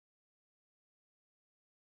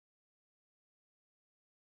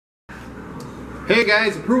Hey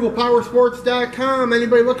guys, ApprovalPowersports.com.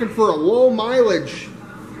 Anybody looking for a low mileage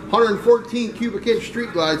 114 cubic inch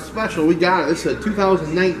Street Glide special? We got it. This is a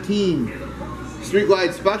 2019 Street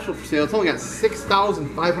Glide special for sale. It's only got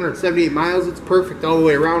 6,578 miles. It's perfect all the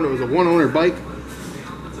way around. It was a one owner bike.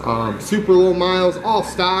 Super low miles, all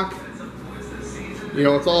stock. You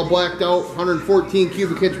know, it's all blacked out. 114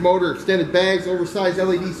 cubic inch motor, extended bags, oversized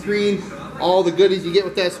LED screen. All the goodies you get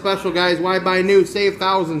with that special, guys. Why buy new? Save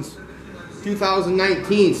thousands.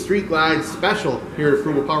 2019 Street Glide special here at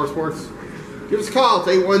Approval Power Sports. Give us a call. It's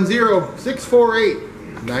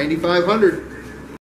 810-648-9500.